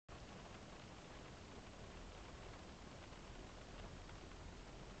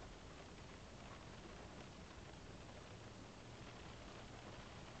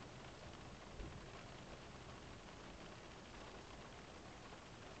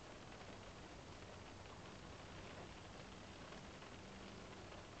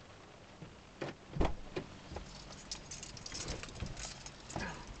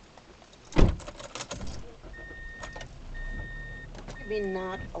maybe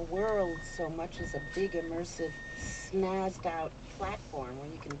not a world so much as a big, immersive, snazzed out platform where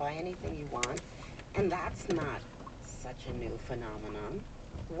you can buy anything you want. And that's not such a new phenomenon.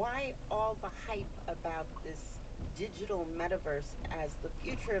 Why all the hype about this digital metaverse as the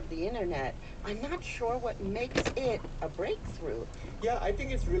future of the internet? I'm not sure what makes it a breakthrough. Yeah, I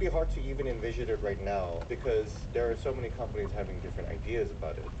think it's really hard to even envision it right now because there are so many companies having different ideas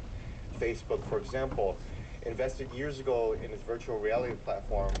about it. Facebook, for example, invested years ago in its virtual reality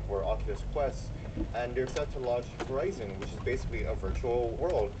platform for Oculus Quest, and they're set to launch Horizon, which is basically a virtual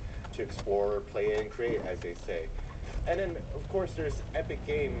world to explore, play, and create, as they say. And then, of course, there's Epic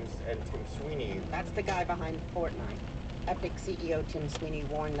Games and Tim Sweeney. That's the guy behind Fortnite. Epic CEO Tim Sweeney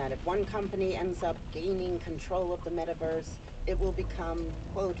warned that if one company ends up gaining control of the metaverse, it will become,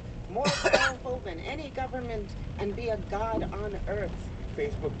 quote, more powerful than any government and be a god on earth.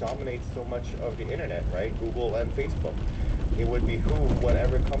 Facebook dominates so much of the internet, right? Google and Facebook. It would behoove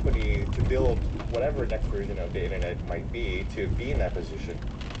whatever company to build whatever next version of the internet might be to be in that position.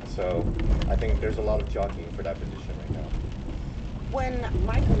 So I think there's a lot of jockeying for that position right now. When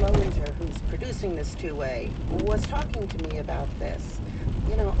Michael Lowinger, who's producing this two-way, was talking to me about this,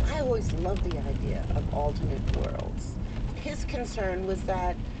 I always loved the idea of alternate worlds. His concern was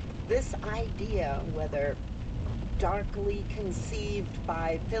that this idea, whether darkly conceived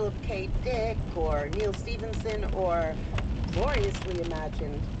by Philip K. Dick or Neil Stephenson or gloriously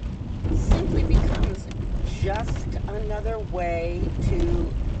imagined, simply becomes just another way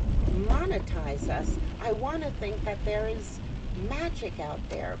to monetize us. I want to think that there is magic out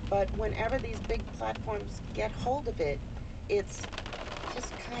there, but whenever these big platforms get hold of it, it's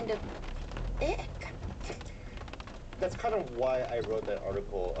just kind of ick. That's kind of why I wrote that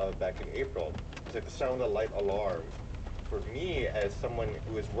article back in April, to sound a light alarm. For me, as someone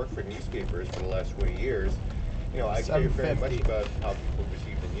who has worked for newspapers for the last 20 years, I care very much about how people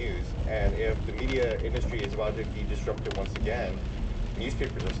perceive the news. And if the media industry is about to be disrupted once again,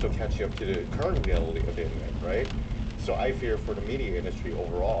 newspapers are still catching up to the current reality of the internet, right? So I fear for the media industry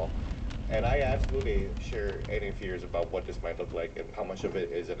overall. And I absolutely share any fears about what this might look like and how much of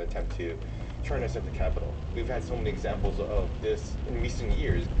it is an attempt to turn us into capital. We've had so many examples of this in recent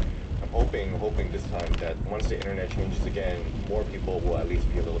years. I'm hoping this time that once the internet changes again, more people will at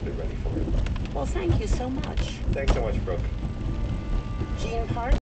least be a little bit ready for it. Well, thank you so much. Thanks so much, Brooke. Gene Park.